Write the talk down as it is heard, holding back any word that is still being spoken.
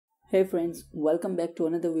Hey friends, welcome back to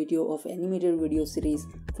another video of animated video series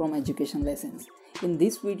from Education Lessons. In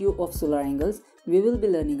this video of solar angles, we will be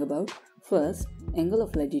learning about first, angle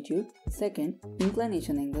of latitude, second,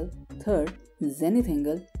 inclination angle, third, zenith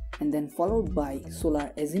angle, and then followed by solar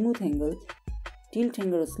azimuth angle, tilt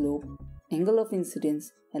angle of slope, angle of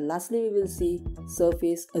incidence, and lastly we will see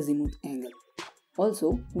surface azimuth angle.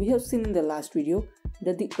 Also, we have seen in the last video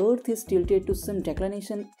that the earth is tilted to some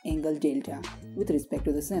declination angle delta with respect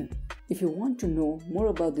to the sun. If you want to know more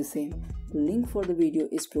about the same, link for the video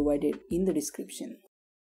is provided in the description.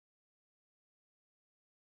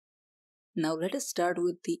 Now let us start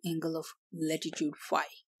with the angle of latitude phi.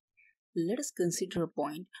 Let us consider a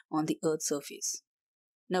point on the earth's surface.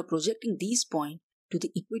 Now projecting this point to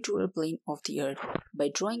the equatorial plane of the earth by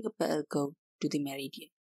drawing a parallel curve to the meridian.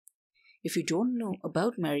 If you don't know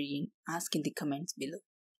about meridian, ask in the comments below.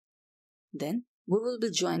 Then we will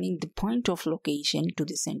be joining the point of location to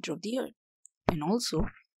the center of the earth and also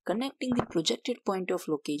connecting the projected point of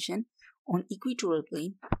location on equatorial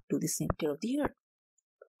plane to the center of the earth.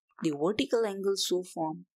 The vertical angle so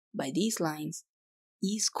formed by these lines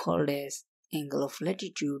is called as angle of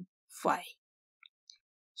latitude phi.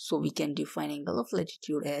 So we can define angle of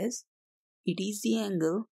latitude as it is the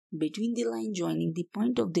angle between the line joining the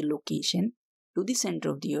point of the location to the center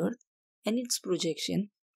of the earth and its projection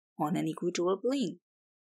on an equatorial plane.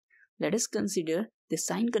 Let us consider the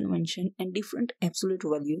sign convention and different absolute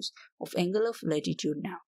values of angle of latitude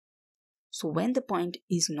now. So when the point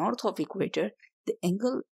is north of equator, the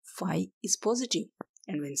angle phi is positive,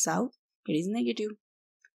 and when south, it is negative.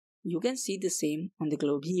 You can see the same on the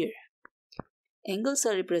globe here. Angles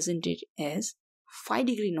are represented as phi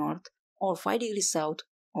degree north or phi degree south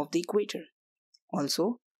of the equator.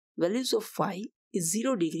 Also, values of phi is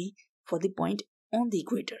 0 degree for the point on the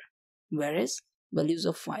equator, whereas values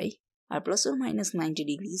of phi are plus or minus 90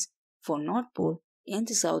 degrees for North Pole and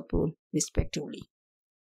the South Pole respectively.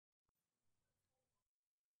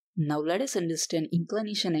 Now let us understand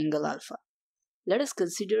inclination angle alpha. Let us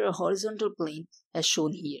consider a horizontal plane as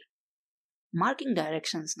shown here. Marking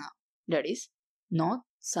directions now, that is north,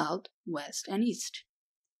 south, west and east.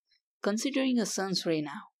 Considering a sun's ray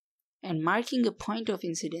now and marking a point of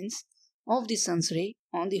incidence of the sun's ray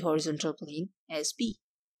on the horizontal plane as P.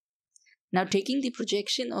 Now taking the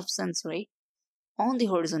projection of sun's ray on the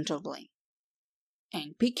horizontal plane,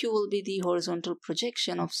 and PQ will be the horizontal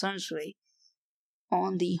projection of sun's ray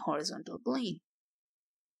on the horizontal plane.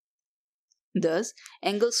 Thus,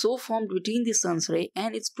 angle so formed between the sun's ray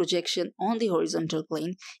and its projection on the horizontal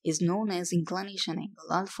plane is known as inclination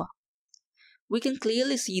angle alpha. We can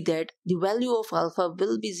clearly see that the value of alpha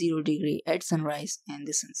will be 0 degree at sunrise and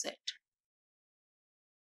the sunset.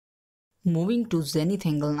 Moving to zenith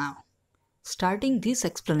angle now. Starting this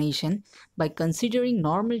explanation by considering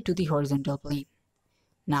normal to the horizontal plane.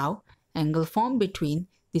 Now, angle formed between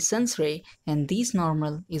the sun's ray and this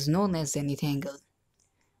normal is known as zenith angle.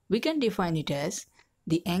 We can define it as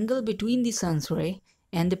the angle between the sun's ray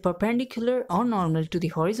and the perpendicular or normal to the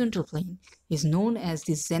horizontal plane is known as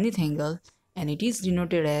the zenith angle, and it is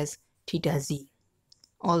denoted as theta z.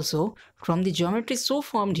 Also, from the geometry so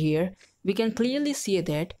formed here, we can clearly see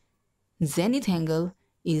that zenith angle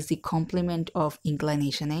is the complement of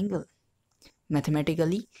inclination angle.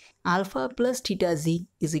 Mathematically, alpha plus theta z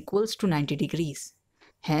is equals to 90 degrees.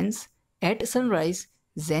 Hence, at sunrise,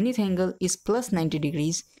 zenith angle is plus 90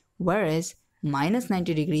 degrees, whereas minus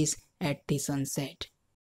 90 degrees at the sunset.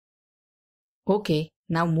 Okay,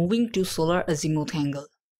 now moving to solar azimuth angle.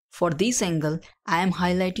 For this angle, I am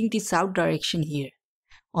highlighting the south direction here.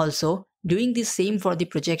 Also, doing the same for the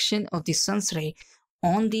projection of the sun's ray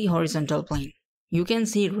on the horizontal plane. You can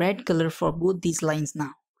see red color for both these lines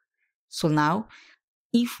now. So now,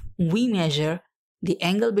 if we measure the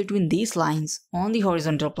angle between these lines on the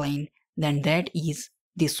horizontal plane, then that is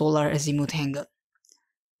the solar azimuth angle.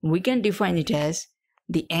 We can define it as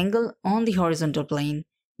the angle on the horizontal plane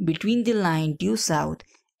between the line due south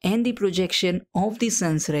and the projection of the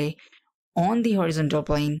sun's ray on the horizontal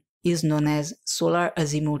plane is known as solar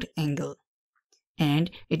azimuth angle, and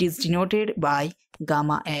it is denoted by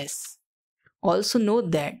gamma s. Also note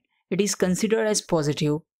that it is considered as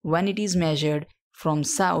positive when it is measured from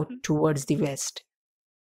south towards the west.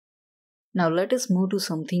 Now let us move to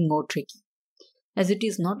something more tricky. As it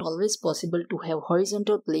is not always possible to have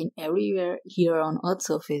horizontal plane everywhere here on Earth's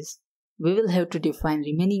surface, we will have to define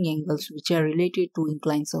remaining angles which are related to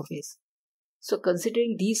inclined surface. So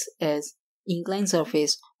considering these as inclined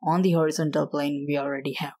surface on the horizontal plane we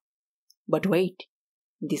already have. But wait,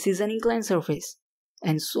 this is an inclined surface,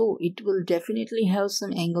 and so it will definitely have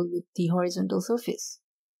some angle with the horizontal surface.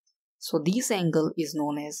 So this angle is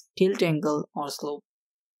known as tilt angle or slope.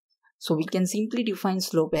 So we can simply define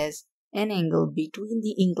slope as an angle between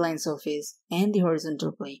the inclined surface and the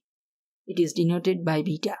horizontal plane. It is denoted by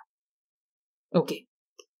beta. Okay,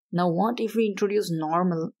 now what if we introduce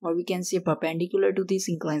normal, or we can say perpendicular to this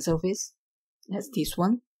inclined surface? That's this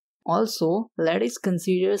one. Also, let us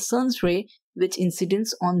consider sun's ray which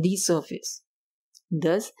incidents on the surface.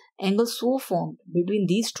 Thus, angle so formed between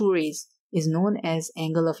these two rays is known as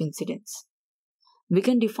angle of incidence. We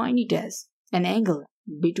can define it as an angle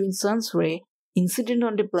between sun's ray incident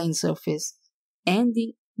on the plane surface and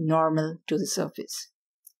the normal to the surface.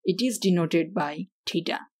 It is denoted by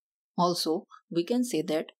theta. Also, we can say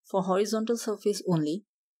that for horizontal surface only,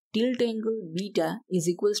 tilt angle beta is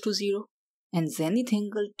equals to 0 and zenith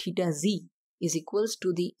angle theta z is equals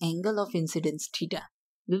to the angle of incidence theta.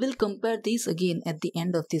 We will compare these again at the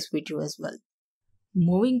end of this video as well.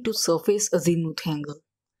 Moving to surface azimuth angle.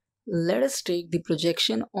 Let us take the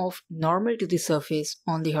projection of normal to the surface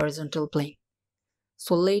on the horizontal plane.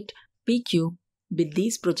 So let PQ be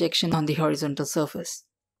this projection on the horizontal surface.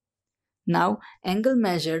 Now, angle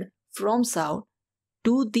measured from south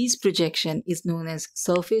to this projection is known as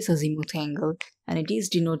surface azimuth angle and it is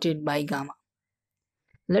denoted by gamma.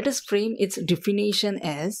 Let us frame its definition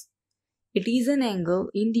as it is an angle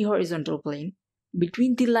in the horizontal plane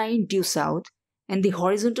between the line due south and the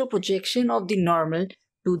horizontal projection of the normal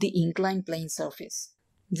to the inclined plane surface.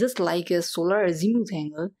 Just like a solar azimuth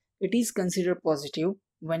angle, it is considered positive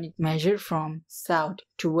when it measured from south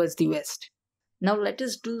towards the west. Now let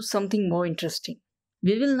us do something more interesting.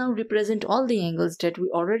 We will now represent all the angles that we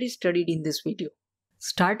already studied in this video.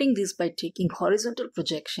 Starting this by taking horizontal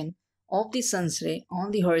projection of the sun's ray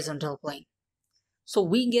on the horizontal plane. So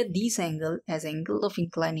we get this angle as angle of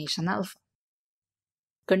inclination alpha.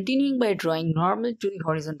 Continuing by drawing normal to the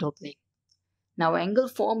horizontal plane. Now angle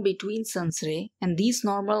formed between sun's ray and this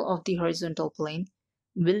normal of the horizontal plane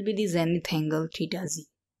will be the zenith angle theta z.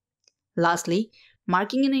 Lastly,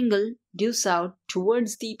 marking an angle due south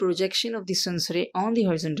towards the projection of the sun's ray on the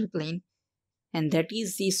horizontal plane, and that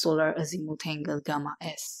is the solar azimuth angle gamma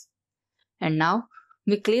s. And now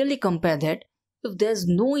we clearly compare that if there is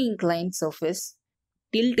no inclined surface,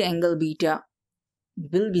 tilt angle beta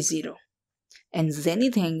will be 0 and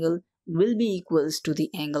zenith angle will be equals to the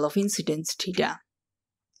angle of incidence theta.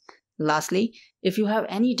 Lastly, if you have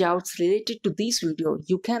any doubts related to this video,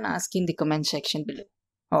 you can ask in the comment section below,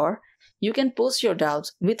 or you can post your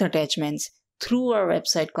doubts with attachments through our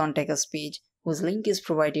website contact us page, whose link is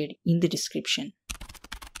provided in the description.